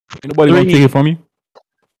Anybody want to take it from me?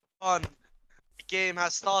 On. The game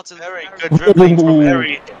has started. Very good dribbling from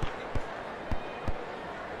Harry.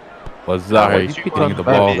 What's that? He's getting the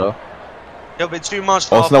ball. A little bit too much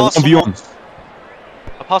for Oh, it's not 1v1.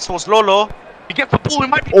 The pass was Lolo. He gets the ball, he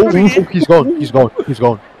might be he's gone. He's gone. He's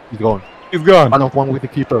gone. He's gone. He's gone. 1-on-1 with the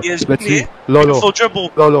keeper. Yes, Let's see. Lolo.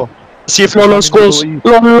 Dribble. Lolo. See if Lolo scores. Lolo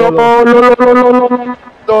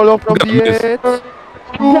from the edge.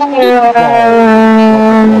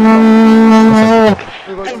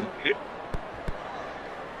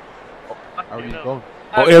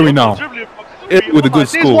 Oh, Airy now. Airy with a good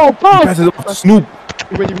score. He passes it off to Snoop.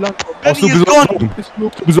 Oh, Snoop is gone.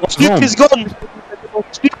 Snoop is gone.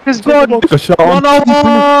 Snoop is gone. Take a shot.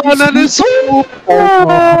 1-on-1 and it's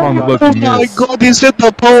Oh my god, he's hit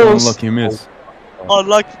the post. Unlucky miss.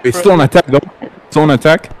 Unlucky. It's still on attack though. Still on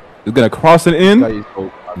attack. He's gonna cross it in.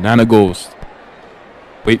 Nana goes.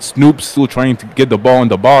 Wait, Snoop's still trying to get the ball in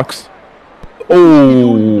the box.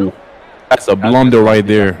 Oh, that's a blunder right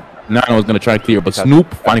there. Nana was gonna try to clear, but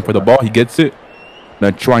Snoop fighting for the ball. He gets it.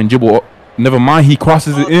 Gonna try and dribble. Never mind. He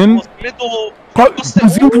crosses it in.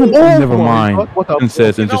 Never mind.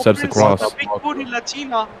 Princess intercepts the cross. The big booty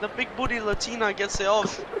Latina. The big booty Latina gets it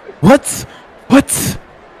off. What? What?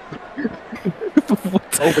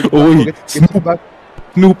 Oh, wait.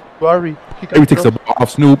 Snoop. Harry takes the ball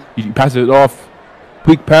off Snoop. He passes it off.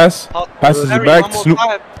 Quick pass. Passes it back to Snoop.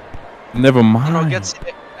 Never mind.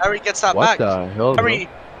 Harry gets that what back. The hell,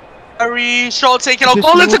 Harry, shot taken off.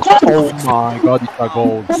 Goal, it's a goal! Oh my god, it's a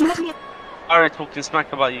goal. Harry talking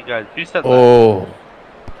smack about you guys. Who said that? Oh.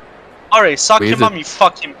 Harry, suck your mum, you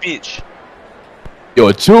fucking bitch.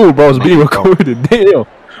 Yo, chill, bro. It's being recorded. Damn.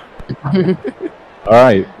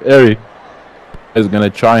 Alright, Harry is gonna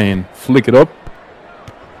try and flick it up.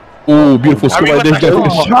 Oh, beautiful score right there. Shut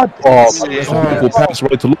up. Beautiful pass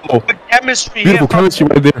right to Lolo. Chemistry. Beautiful chemistry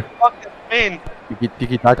right there.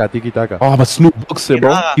 Tiki taka. Oh, but Snoop books it,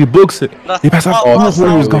 bro. He books it. He passed out. Oh, he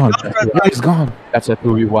was gone. He's gone. That's a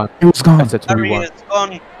 2v1. He was gone. That's a 2v1.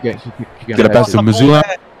 Get a pass to Missoula.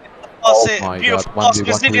 Oh my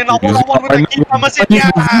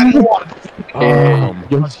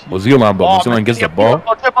god. Missoula, bro. Missoula gets the ball.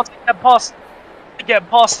 Get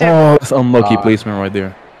past him. Oh, that's unlucky placement right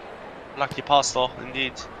there. Lucky pass, though,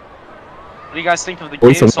 indeed. What do you guys think of the game?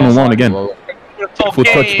 It's a 1-1 again. Full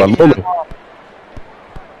touch by Lolo.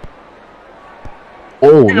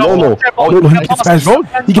 Oh, Lolo. Lolo, he gets past.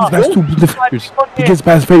 He gets past two defenders. He gets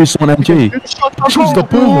past very soon, MJ. He shoots the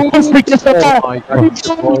ball. Oh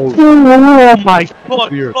my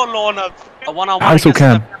god. Lolo on a 1-on-1. ISO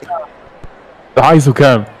cam. The ISO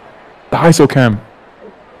cam. The ISO cam.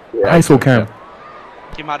 The ISO cam.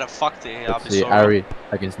 He might have fucked it here. Let's see, Ari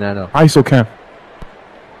against Nano. ISO cam.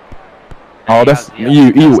 Oh, that's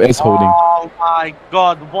EU is holding. Oh my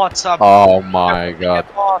god, what's up? Oh my god.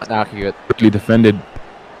 Now he got quickly defended.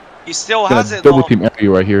 He still has it. Double team area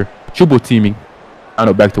right here. Triple teaming. I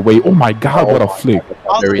know back to way. Oh my god, what a flick.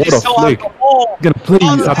 What a flick. Gonna play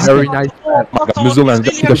a very nice. Missoula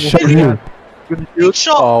got a shot here. Good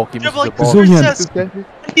shot. Oh, give me the ball.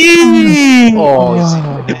 Oh,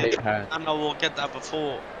 I know we'll get that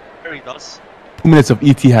before. Here he does. 2 minutes of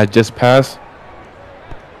ET had just passed.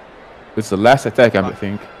 It's the last attack, I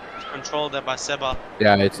think. Controlled there by Seba.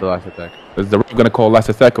 Yeah, it's the last attack. Is the ref gonna call last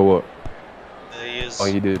attack or what? He is. Oh,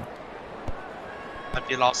 he did. Might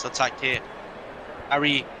be last attack here.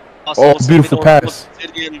 Harry. Oh, beautiful pass.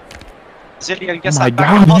 Brazilian gets that back.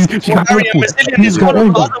 Oh my god, he's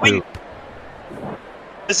gone.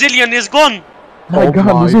 Brazilian is gone. My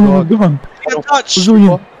god, Brazilian is gone.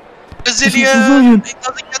 Brazilian. Brazilian. He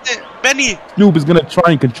doesn't get it. Benny. Snoop is gonna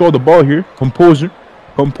try and control the ball here. Composure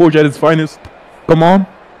at its finest. Come on.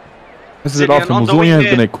 This is it off to Brazilian.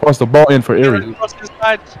 He's gonna cross the ball in for Airy.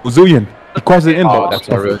 Brazilian. He crosses it in, bro. That's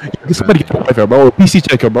a real. Somebody get the wife, bro. PC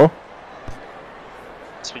checker, bro.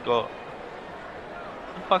 Yes, we got.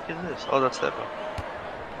 What the fuck is this? Oh, that's that, bro.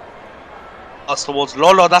 That's towards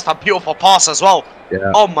Lolo. That's a beautiful pass as well.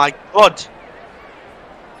 Yeah. Oh my god.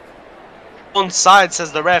 Onside,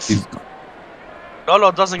 says the ref.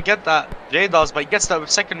 Lolo doesn't get that. Jay does, but he gets that with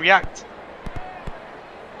second react.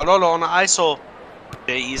 Lolo on the ISO.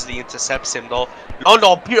 Jay easily intercepts him though.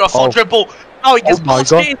 Lolo, beautiful dribble. Now he gets past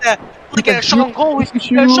Jay there. Look at a shot on goal. He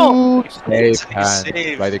gets a shot.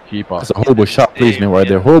 Save by the keeper. That's a horrible shot placement right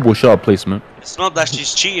there. Horrible shot placement. It's not that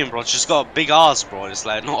she's cheating, bro. She's got a big ass, bro. It's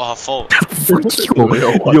like not her fault.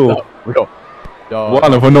 Yo.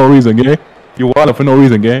 Wildin' for no reason, gang. You wildin' for no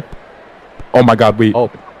reason, gang. Oh my god, wait.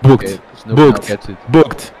 Booked.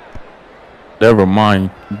 Booked. Never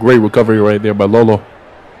mind. Great recovery right there by Lolo.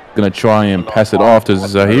 Gonna try and pass it off to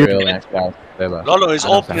Zahir. Lolo is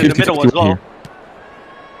open in the middle as well.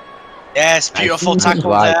 Yes, beautiful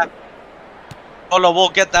tackle there. Lolo will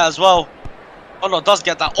get that as well. Lolo does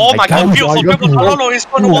get that. Oh my god, beautiful dribble. Lolo is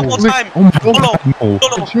going one more time. Lolo.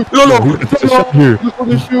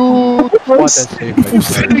 What a save.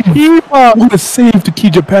 What a save to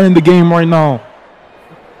keep Japan in the game right now.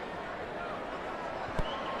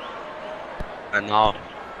 And now,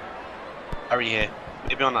 Harry here.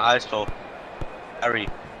 Maybe on the ice though. Harry.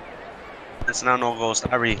 It's now no goals.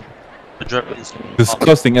 Harry. The dribble is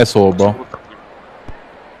disgusting Ssrl, bro.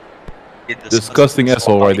 Disgusting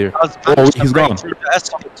Ssrl right there. Oh, he's gone.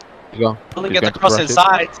 He's gone. Only get the cross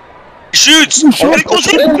inside. He shoots! And it goes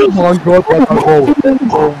in! Oh my god, what a goal!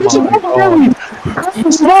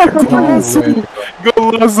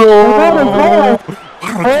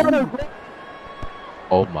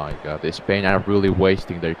 Oh my god, Spain are really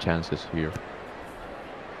wasting their chances here.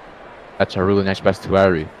 That's a really nice pass to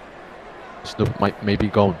Harry. Snoop might maybe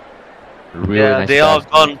gone. Really nice they pass. are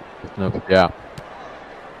gone. Snoop, yeah.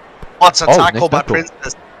 What's a tackle by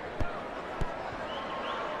Princess?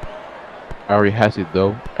 Harry has it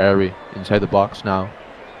though. Harry inside the box now.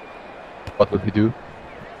 What will he do?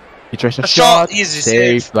 He tries a shot. Easy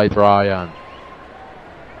saved save by Brian.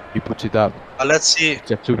 He puts it up. Let's see.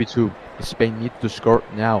 It's a 2v2. Spain needs to score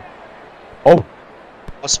now. Oh!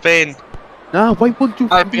 Spain. Nah, why won't you?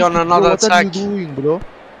 Might be on another attack. What are you doing, bro?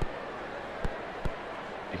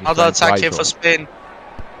 Another attack here for Spain.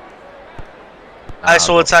 I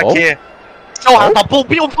saw attack here. Still have the ball.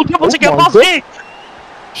 Beautiful dribble to get past here.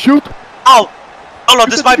 Shoot! Ow! Oh no,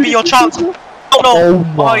 this might be your chance. Oh no! Oh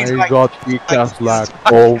my god, he just lagged.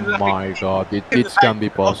 Oh my god, it can be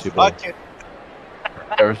possible.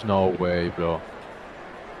 There's no way, bro.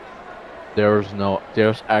 There's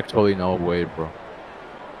actually no way, bro.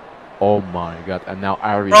 Oh my god, and now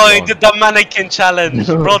Ari. Bro, he did the mannequin challenge.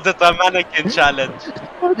 Bro did the mannequin challenge.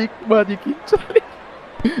 Mannequin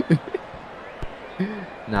challenge.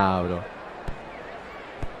 Nah, bro.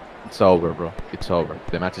 It's over, bro. It's over.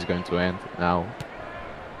 The match is going to end now.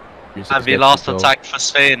 And the last attack for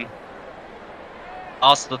Spain.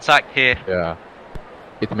 Last attack here. Yeah.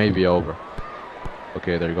 It may be over.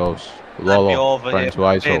 Okay, there goes. Lolo, trying to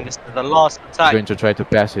ISO. This is the last attack. He's going to try to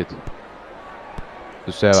pass it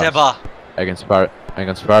to Seba. Against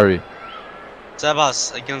Fari.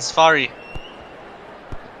 Sebas against Fari.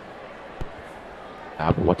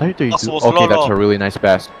 Ah, but what are you doing? Okay, Lolo. that's a really nice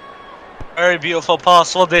pass. Very beautiful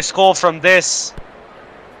pass. Will they score from this?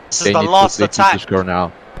 This is the last attack. They need to score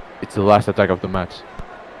now. It's the last attack of the match.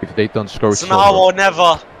 If they don't score, it's now or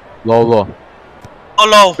never. Lolo.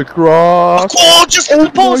 Lolo. The cross. Oh, just hit the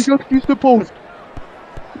post. Oh my god, use the post.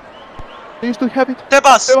 They used to have it.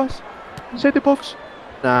 Sebas. Inside the box.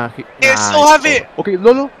 Nah, they still have it. Okay,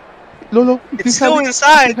 Lolo. It's still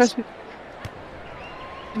inside. He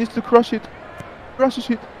needs to crush it. Crushes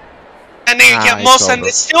it. And then you get Moss, and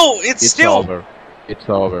it's still. Over. It's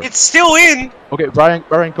over. It's still in. Okay, Brian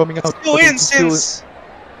coming out. Still in since.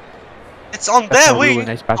 It's on their wing. Really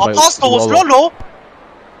nice pass Our pastor was Lolo.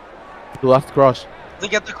 The last cross. They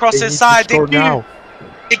get the cross inside. They do. Now.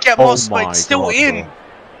 They get Moss, but it's still in. Bro.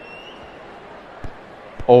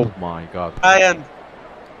 Oh my god. Brian.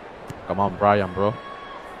 Come on, Brian, bro.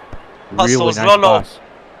 Really nice Lolo. pass.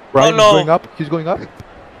 Brian is going up. He's going up.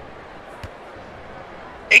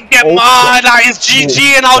 That is GG,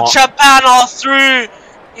 and our Japan are through.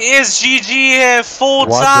 It is GG here, full time.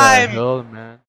 What the hell, man?